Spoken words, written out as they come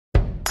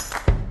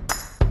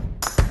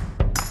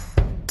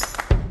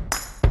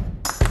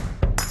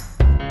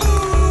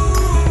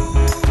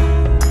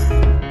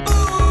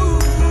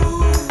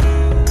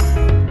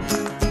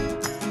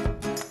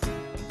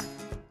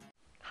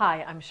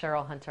Hi, I'm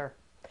Cheryl Hunter.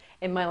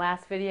 In my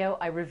last video,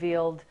 I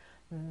revealed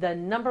the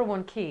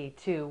 #1 key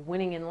to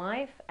winning in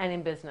life and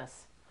in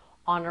business: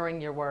 honoring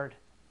your word.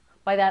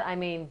 By that I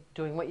mean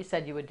doing what you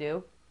said you would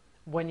do,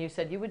 when you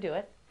said you would do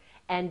it,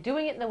 and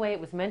doing it in the way it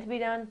was meant to be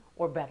done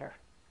or better.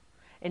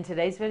 In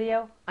today's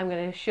video, I'm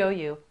going to show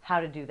you how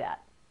to do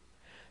that.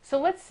 So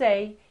let's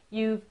say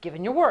you've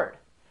given your word.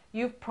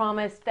 You've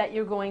promised that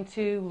you're going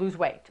to lose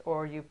weight,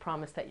 or you've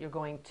promised that you're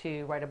going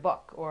to write a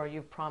book, or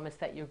you've promised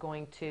that you're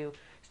going to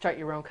start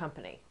your own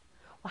company.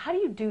 Well, how do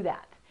you do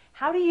that?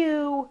 How do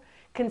you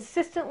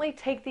consistently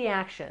take the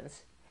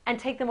actions and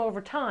take them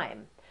over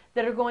time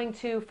that are going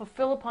to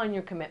fulfill upon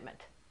your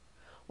commitment?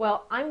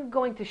 Well, I'm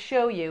going to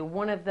show you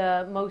one of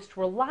the most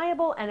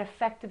reliable and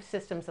effective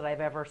systems that I've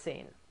ever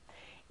seen.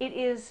 It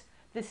is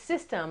the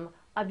system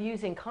of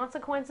using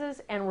consequences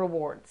and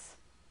rewards.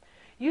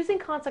 Using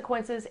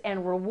consequences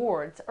and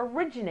rewards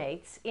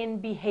originates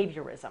in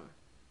behaviorism.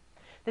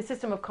 The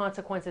system of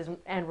consequences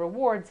and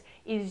rewards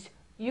is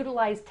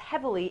utilized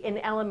heavily in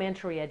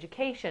elementary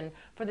education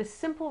for the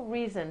simple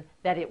reason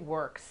that it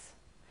works.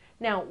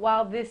 Now,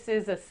 while this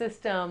is a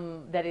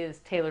system that is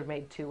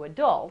tailor-made to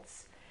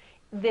adults,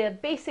 the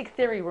basic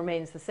theory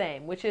remains the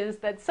same, which is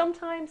that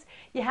sometimes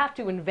you have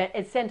to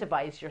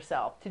incentivize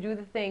yourself to do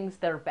the things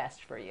that are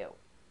best for you.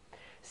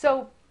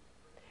 So,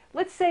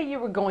 let's say you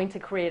were going to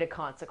create a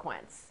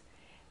consequence.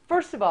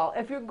 First of all,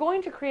 if you're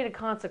going to create a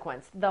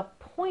consequence, the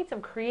point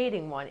of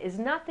creating one is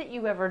not that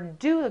you ever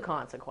do the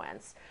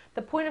consequence.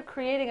 The point of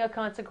creating a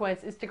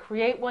consequence is to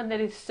create one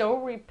that is so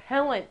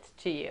repellent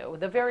to you,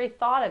 the very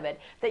thought of it,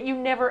 that you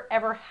never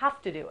ever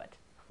have to do it.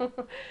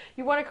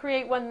 You want to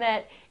create one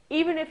that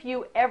even if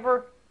you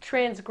ever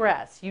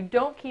transgress, you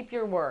don't keep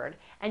your word,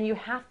 and you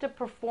have to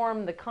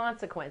perform the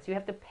consequence, you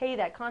have to pay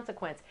that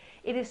consequence,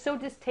 it is so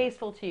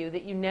distasteful to you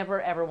that you never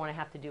ever want to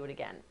have to do it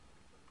again.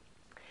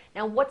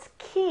 Now, what's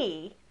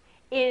key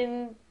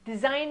in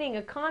designing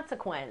a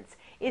consequence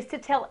is to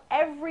tell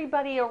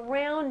everybody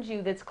around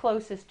you that's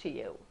closest to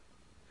you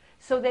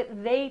so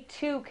that they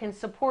too can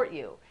support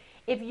you.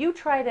 If you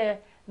try to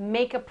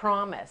make a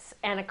promise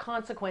and a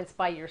consequence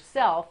by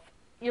yourself,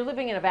 you're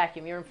living in a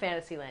vacuum. You're in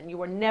fantasy land. You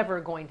are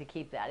never going to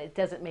keep that. It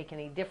doesn't make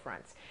any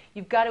difference.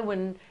 You've got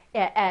to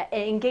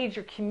engage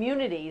your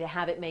community to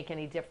have it make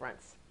any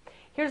difference.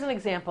 Here's an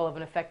example of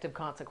an effective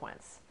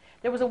consequence.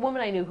 There was a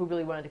woman I knew who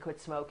really wanted to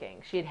quit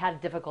smoking. She had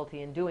had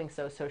difficulty in doing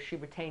so, so she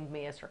retained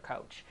me as her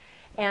coach.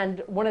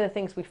 And one of the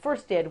things we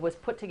first did was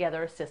put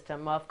together a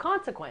system of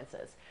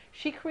consequences.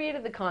 She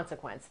created the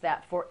consequence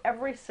that for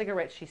every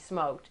cigarette she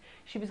smoked,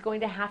 she was going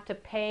to have to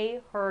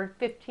pay her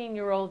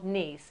 15-year-old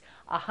niece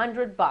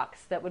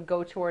 $100 that would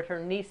go toward her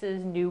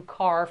niece's new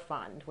car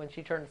fund when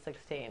she turned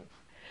 16.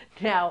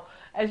 Now,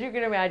 as you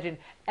can imagine,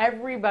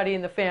 everybody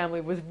in the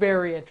family was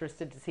very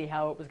interested to see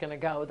how it was going to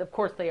go. Of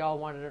course, they all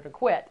wanted her to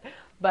quit,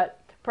 but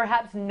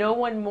perhaps no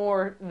one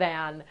more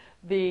than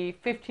the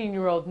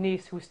 15-year-old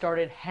niece who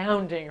started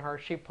hounding her.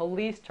 She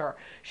policed her.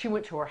 She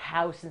went to her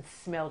house and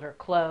smelled her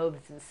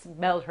clothes and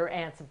smelled her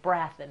aunt's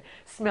breath and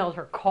smelled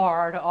her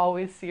car to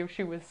always see if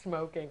she was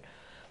smoking.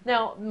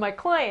 Now, my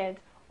client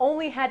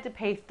only had to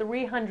pay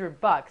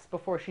 $300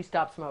 before she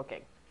stopped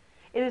smoking.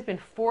 It has been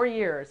 4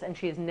 years and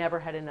she has never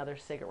had another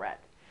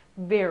cigarette.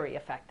 Very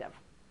effective.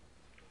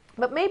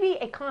 But maybe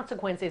a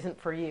consequence isn't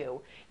for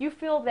you. You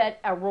feel that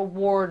a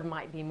reward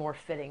might be more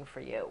fitting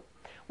for you.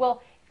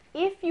 Well,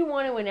 if you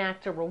want to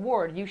enact a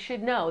reward, you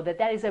should know that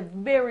that is a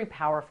very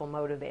powerful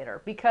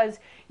motivator because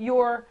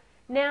you're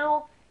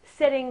now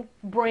setting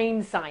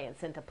brain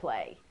science into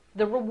play.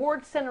 The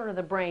reward center of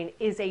the brain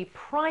is a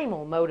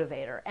primal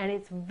motivator, and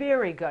it's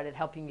very good at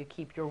helping you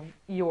keep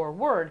your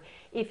word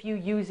if you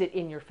use it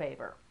in your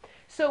favor.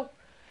 So,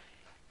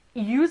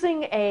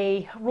 using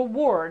a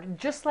reward,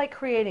 just like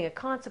creating a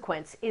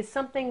consequence, is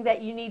something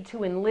that you need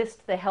to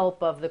enlist the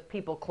help of the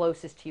people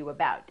closest to you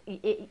about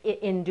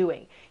in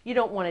doing. You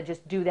don't want to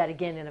just do that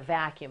again in a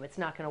vacuum. It's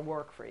not going to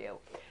work for you.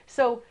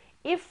 So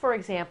if, for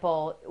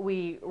example,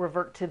 we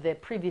revert to the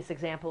previous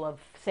example of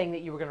saying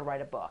that you were going to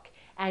write a book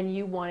and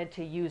you wanted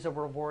to use a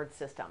reward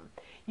system,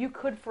 you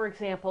could, for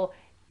example,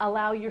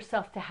 allow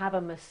yourself to have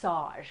a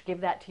massage.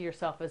 Give that to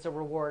yourself as a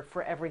reward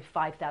for every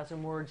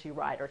 5,000 words you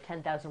write or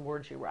 10,000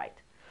 words you write.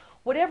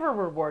 Whatever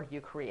reward you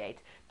create,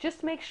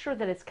 just make sure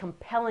that it's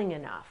compelling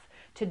enough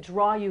to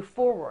draw you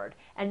forward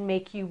and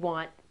make you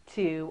want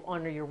to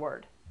honor your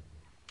word.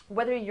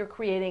 Whether you're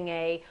creating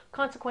a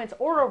consequence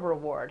or a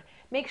reward,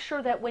 make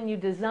sure that when you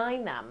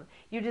design them,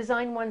 you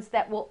design ones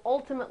that will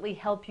ultimately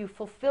help you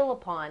fulfill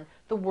upon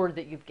the word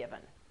that you've given.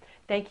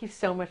 Thank you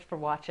so much for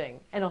watching,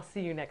 and I'll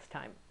see you next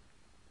time.